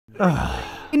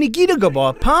I ni gyd yn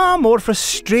gwybod pa mor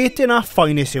frustrating a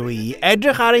phoenus yw I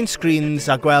edrych ar ein screens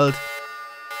a gweld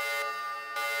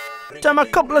dyma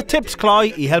cwbl o tips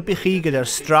cloi I helpu chi gyda'r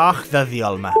strach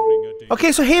ddyddiol yma.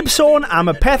 So heb sôn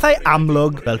am y pethau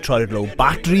amlwg fel troi'r low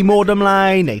batri mode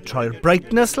ymlaen neu troi'r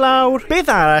brightness lawr, beth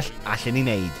arall allan ni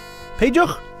wneud?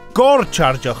 Peidiwch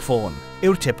gor-chargio'ch ffôn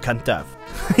yw'r tip cyntaf.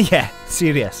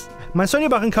 Serious. Mae'n swnio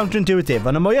bach yn counterintuitive,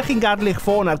 ond y mwyaf chi'n gadw eich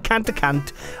ffôn ar cant y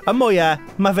cant, y mwyaf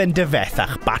mae fe'n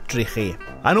difethach batri chi.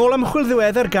 Yn ôl ymchwil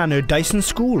ddiweddar gan y Dyson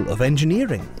School of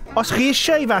Engineering. Os chi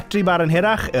eisiau I batri bar yn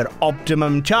hirach, yr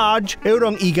optimum charge yw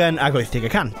rhwng 20 a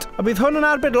 80%. A bydd hwn yn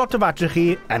arbed lot o batri chi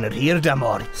yn yr hir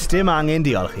dymor. Sdim angen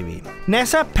diolch I fi.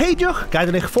 Nesa, peidiwch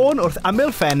gadael eich ffôn wrth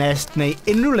ymyl ffenest neu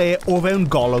unrhyw le o fewn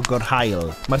golwg o'r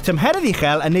haul. Mae'r tymheredd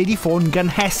uchel yn neud I ffôn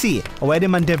gynhesu, a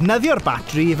wedyn mae'n defnyddio'r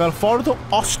batri fel ffordd o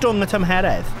ostwng y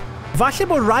tymheredd. Falle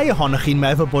bod rai ohonoch chi'n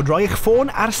meddwl bod rhoi eich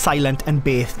ffôn ar silent yn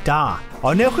beth da,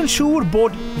 ond newch yn siŵr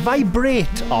bod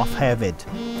vibrate off hefyd.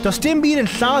 Does dim byd yn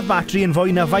lladd batri yn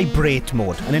fwy na vibrate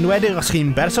mode, yn enwedig os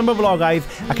chi'n berson boblogaidd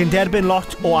ac yn derbyn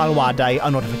lot o alwadau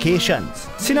a notifications.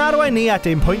 Sy'n arwain ni at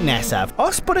ein pwynt nesaf.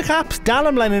 Os bod eich apps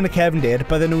dal ymlaen yn y cefndir,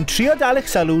 bydden nhw'n trio dal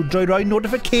eich sylw drwy roi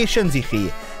notifications I chi.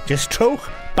 Just trowch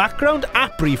background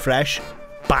app refresh,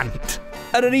 bant.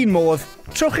 Ar yr un modd,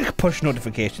 trowch eich push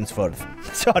notifications ffwrdd.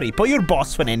 Sori, pwy yw'r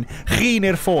boss fan hyn? Chi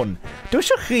neu'r ffôn.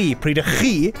 Dwisio chi pryd ych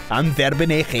chi am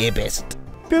dderbyn eich e-byst.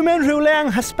 Byw mewn rhywle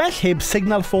anghysbell heb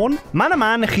signal ffôn, man a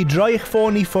man ych chi droi eich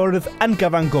ffôn I ffwrdd yn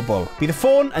gyfan gwbl. Bydd y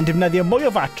ffôn yn defnyddio mwy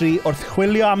o batri wrth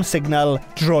chwilio am signal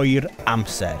drwy'r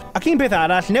amser. Ac un peth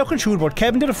arall, newch yn siŵr bod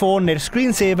cefndir y ffôn neu'r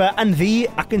screensaver yn ddu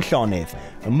ac yn llonydd.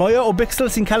 Y mwy o bixel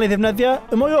sy'n cael ei ddefnyddio,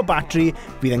 y mwy o batri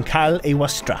fydd yn cael ei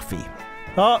wastraffu.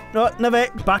 Na fe,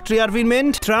 batri ar fi'n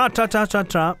mynd. Tra.